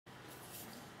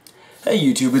Hey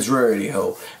YouTube, it's Rarity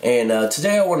Ho, and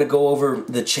today I want to go over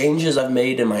the changes I've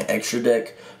made in my extra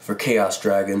deck for Chaos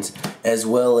Dragons, as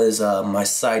well as my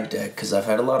side deck, because I've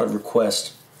had a lot of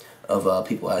requests of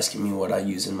people asking me what I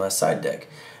use in my side deck,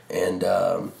 and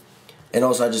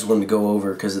also I just wanted to go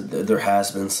over because there has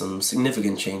been some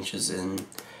significant changes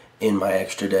in my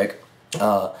extra deck.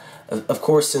 Of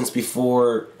course, since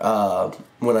before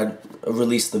when I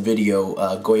released the video,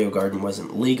 Goyo Garden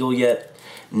wasn't legal yet.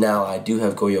 Now I do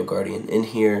have Goyo Guardian in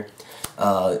here.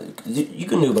 You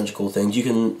can do a bunch of cool things. You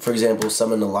can, for example,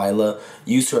 summon a Lila,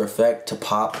 use her effect to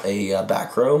pop a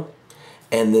back row,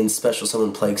 and then special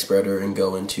summon Plague Spreader and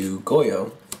go into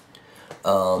Goyo.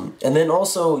 And then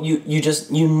also,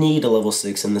 you need a level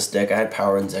 6 in this deck. I had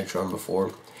Power and Zekrom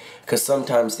before, because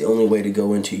sometimes the only way to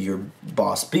go into your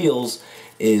boss Beals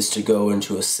is to go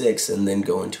into a 6 and then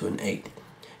go into an 8.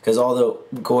 Because although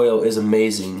Goyo is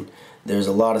amazing, there's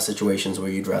a lot of situations where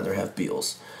you'd rather have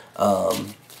Beals. I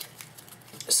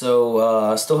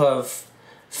still have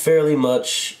fairly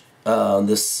much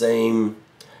the same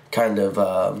kind of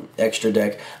extra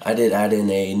deck. I did add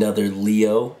in another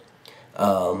Leo,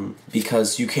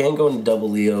 because you can go into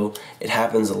double Leo. It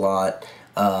happens a lot.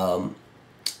 And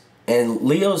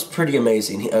Leo's pretty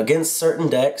amazing. Against certain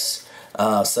decks,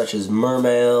 such as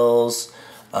Mermails,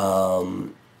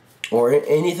 or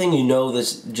anything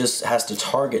that just has to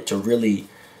target to really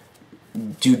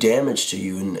do damage to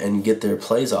you and get their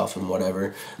plays off and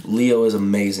whatever, Leo is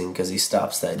amazing because he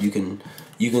stops that. You can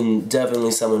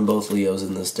definitely summon both Leos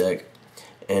in this deck,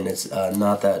 and it's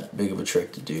not that big of a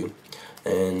trick to do.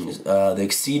 And the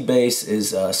Exceed base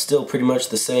is still pretty much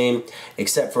the same,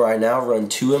 except for I now run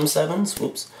 2 M7s.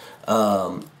 Whoops.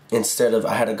 Instead of,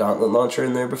 I had a Gauntlet Launcher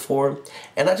in there before,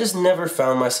 and I just never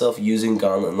found myself using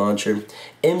Gauntlet Launcher.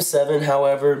 M7,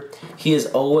 however, he is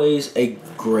always a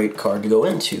great card to go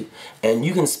into, and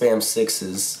you can spam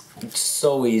 6s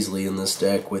so easily in this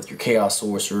deck with your Chaos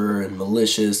Sorcerer and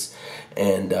Malicious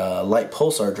and Light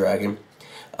Pulsar Dragon.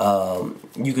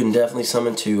 You can definitely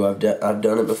summon 2. I've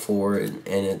done it before, and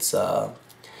it's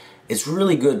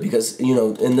really good because,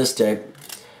 in this deck,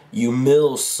 you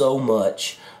mill so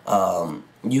much.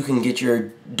 You can get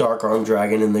your Dark Arm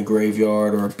Dragon in the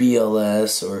graveyard, or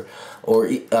BLS, or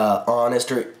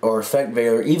Honest, or Effect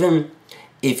Veiler. Even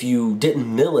if you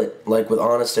didn't mill it, like with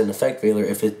Honest and Effect Veiler,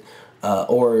 if it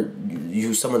or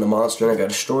you summon a monster and it got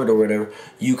destroyed or whatever,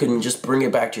 you can just bring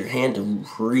it back to your hand to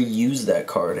reuse that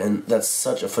card, and that's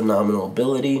such a phenomenal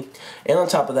ability. And on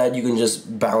top of that, you can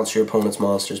just bounce your opponent's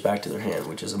monsters back to their hand,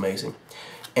 which is amazing.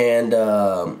 And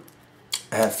I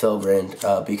have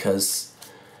Felgrand because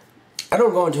I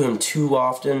don't go into him too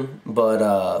often, but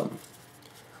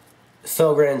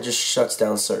Felgrand just shuts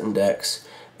down certain decks.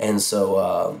 And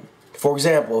so, for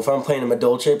example, if I'm playing a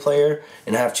Madolche player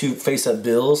and I have 2 face-up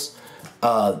Bills,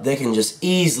 they can just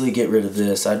easily get rid of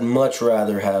this. I'd much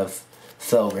rather have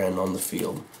Felgrand on the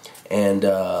field. And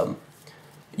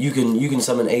you can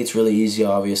summon 8s really easy,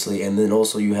 obviously, and then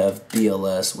also you have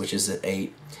BLS, which is at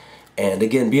 8. And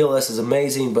again, BLS is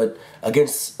amazing, but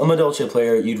against a Madolche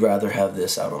player, you'd rather have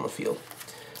this out on the field.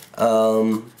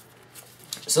 So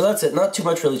that's it. Not too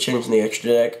much really changed in the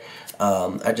extra deck.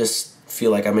 I just feel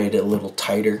like I made it a little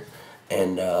tighter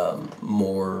and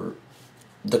the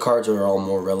cards are all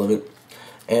more relevant.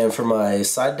 And for my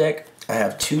side deck, I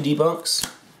have 2 Debunks,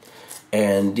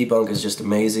 and Debunk is just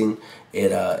amazing.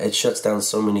 It shuts down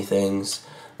so many things.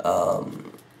 Y'all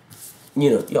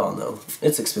know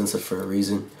it's expensive for a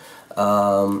reason. 2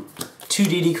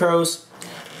 DD Crows.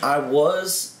 I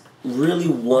was really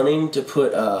wanting to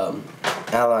put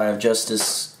Ally of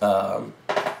Justice,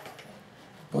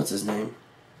 what's his name?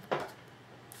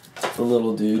 The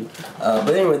little dude.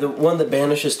 But anyway, the one that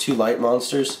banishes 2 light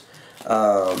monsters,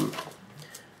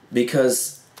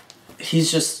 because he's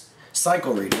just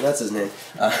Cycle Reader, that's his name.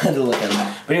 I had to look at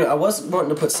him. But anyway, I was wanting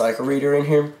to put Cycle Reader in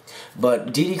here,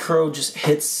 but DD Crow just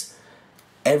hits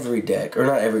every deck, or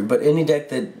not every, but any deck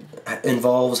that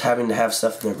involves having to have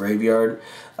stuff in the graveyard.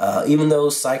 Even though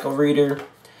Cycle Reader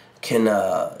can,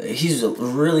 he's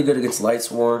really good against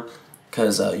Lightsworn,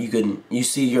 because you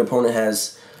see your opponent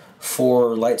has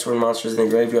 4 Lightsworn monsters in the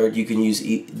graveyard. You can use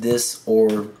this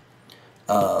or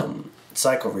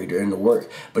Cycle Reader into work.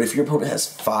 But if your opponent has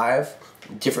 5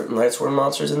 different Lightsworn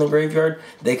monsters in the graveyard,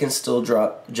 they can still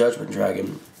drop Judgment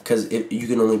Dragon, because you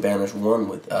can only banish 1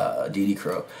 with DD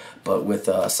Crow, but with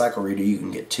Cycle Reader you can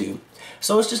get 2.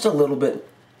 So it's just a little bit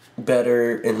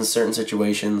better in certain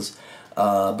situations,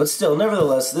 but still,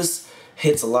 nevertheless, this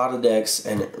hits a lot of decks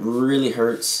and it really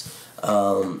hurts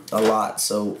a lot.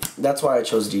 So that's why I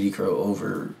chose DD Crow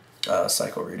over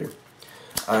Cycle Reader.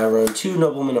 I run 2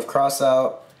 Noblemen of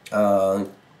Crossout,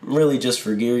 really just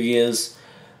for gear gears.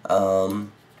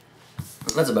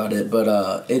 That's about it,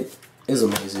 but it is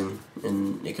amazing,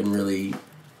 and it can really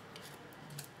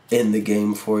end the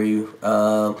game for you.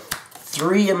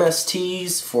 3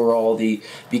 MSTs for all the,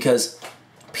 because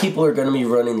people are going to be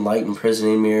running Light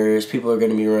Imprisoning Mirrors, people are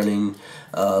going to be running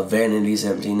Vanity's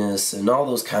Emptiness, and all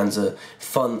those kinds of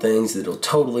fun things that'll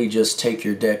totally just take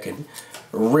your deck and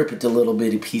rip it to little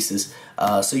bitty pieces.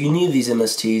 So you need these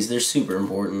MSTs, they're super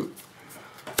important.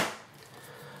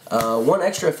 1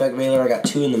 extra Effect Veiler, I got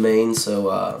 2 in the main,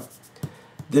 so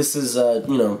this is,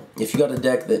 you know, if you got a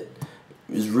deck that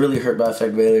is really hurt by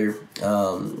Effect Veiler,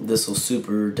 this will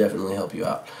super definitely help you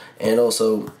out. And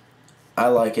also, I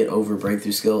like it over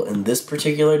Breakthrough Skill in this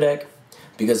particular deck,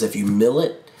 because if you mill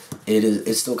it,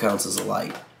 it still counts as a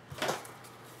light.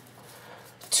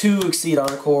 2 Exceed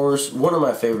Encores, one of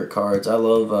my favorite cards. I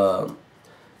love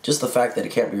just the fact that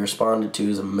it can't be responded to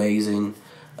is amazing.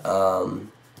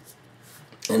 And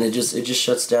it just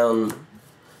shuts down.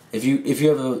 If you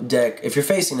have a deck, if you're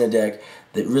facing a deck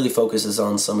that really focuses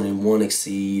on summoning 1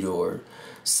 Exceed or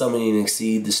summoning an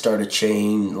Exceed to start a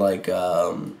chain like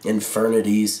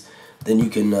Infernities, then you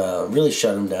can really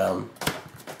shut them down,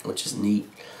 which is neat.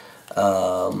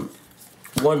 1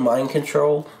 Mind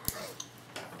Control.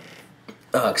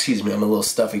 Excuse me, I'm a little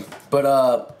stuffy.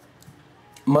 But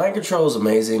Mind Control is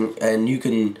amazing, and you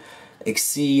can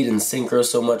exceed and synchro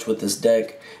so much with this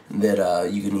deck that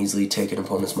you can easily take an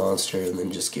opponent's monster and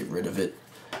then just get rid of it.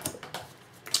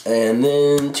 And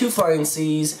then 2 Flying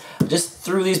Seas. Just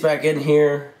threw these back in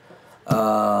here.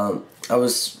 I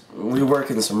was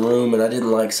reworking some room and I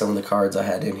didn't like some of the cards I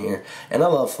had in here, and I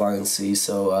love Flying Seas,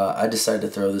 so I decided to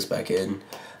throw this back in.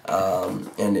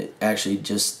 And it actually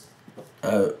just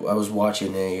I was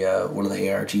watching one of the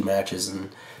ARG matches and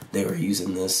they were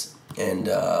using this, and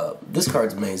this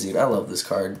card's amazing. I love this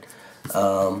card.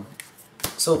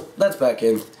 So that's back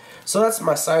in. So that's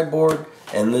my sideboard,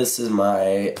 and this is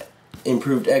my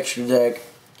improved extra deck.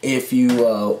 If you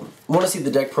want to see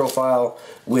the deck profile,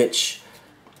 which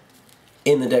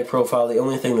in the deck profile, the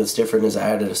only thing that's different is I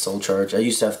added a soul charge. I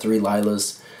used to have 3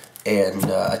 Lilas, and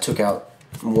I took out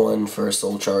 1 for a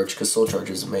soul charge because soul charge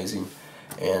is amazing,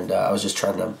 and I was just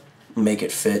trying to make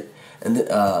it fit. And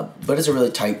but it's a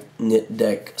really tight knit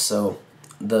deck, so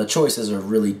the choices are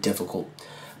really difficult.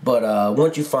 But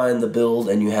once you find the build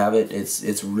and you have it,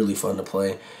 it's really fun to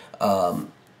play.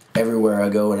 Everywhere I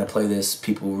go and I play this,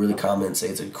 people really comment and say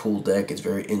it's a cool deck, it's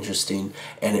very interesting,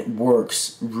 and it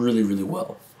works really, really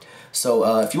well.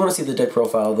 So if you want to see the deck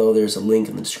profile, though, there's a link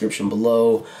in the description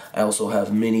below. I also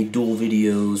have many dual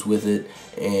videos with it,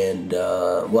 and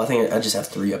well, I think I just have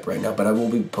 3 up right now, but I will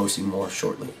be posting more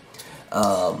shortly.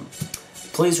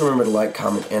 Please remember to like,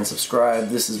 comment, and subscribe.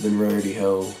 This has been Rarity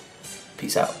Ho.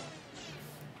 Peace out.